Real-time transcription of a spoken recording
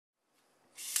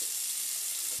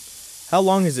How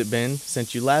long has it been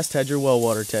since you last had your well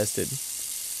water tested?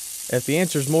 If the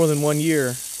answer is more than 1 year,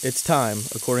 it's time,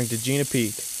 according to Gina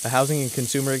Peek, a Housing and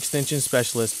Consumer Extension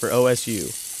Specialist for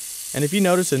OSU. And if you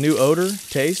notice a new odor,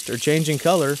 taste, or change in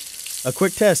color, a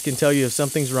quick test can tell you if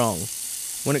something's wrong.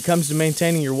 When it comes to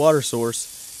maintaining your water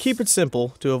source, keep it simple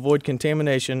to avoid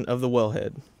contamination of the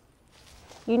wellhead.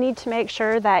 You need to make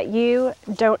sure that you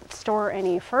don't store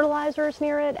any fertilizers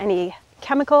near it, any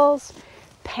chemicals,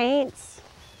 paints,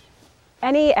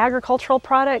 any agricultural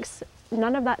products.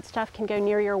 None of that stuff can go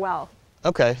near your well.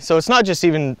 Okay, so it's not just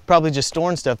probably just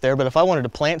storing stuff there, but if I wanted to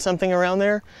plant something around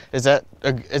there, is that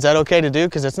okay to do?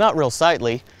 Because it's not real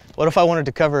sightly. What if I wanted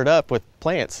to cover it up with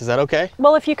plants? Is that okay?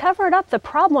 Well, if you cover it up, the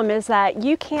problem is that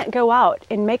you can't go out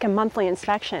and make a monthly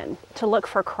inspection to look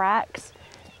for cracks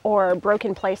or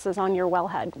broken places on your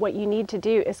wellhead. What you need to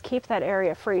do is keep that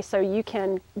area free so you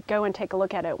can go and take a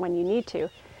look at it when you need to.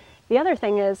 The other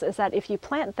thing is that if you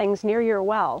plant things near your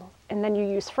well and then you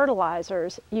use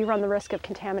fertilizers, you run the risk of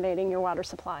contaminating your water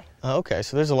supply. Oh, okay,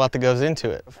 so there's a lot that goes into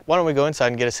it. Why don't we go inside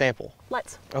and get a sample?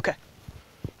 Let's. Okay.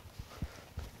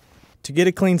 To get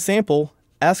a clean sample,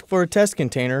 ask for a test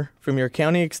container from your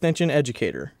county extension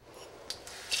educator.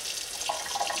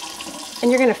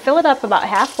 And you're going to fill it up about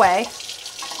halfway.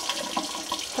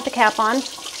 Put the cap on,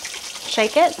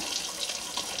 shake it.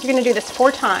 You're going to do this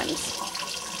 4 times.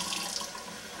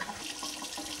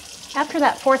 After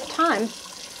that 4th time,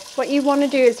 what you want to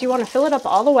do is you want to fill it up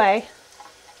all the way.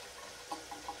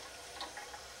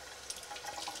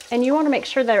 And you want to make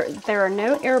sure that there are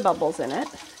no air bubbles in it.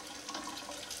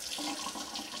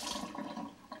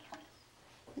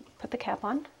 Put the cap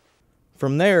on.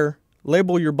 From there,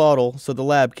 label your bottle so the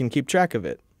lab can keep track of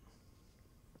it.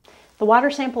 The water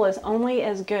sample is only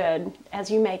as good as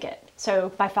you make it. So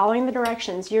by following the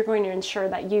directions, you're going to ensure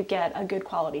that you get a good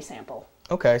quality sample.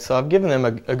 Okay, so I've given them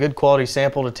a good quality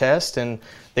sample to test, and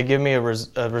they give me a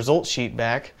result sheet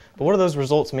back. But what do those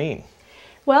results mean?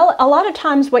 Well, a lot of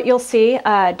times what you'll see,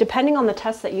 depending on the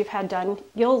test that you've had done,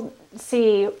 you'll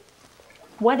see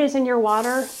what is in your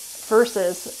water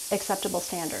versus acceptable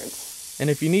standards. And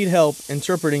if you need help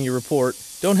interpreting your report,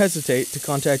 don't hesitate to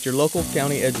contact your local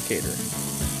county educator.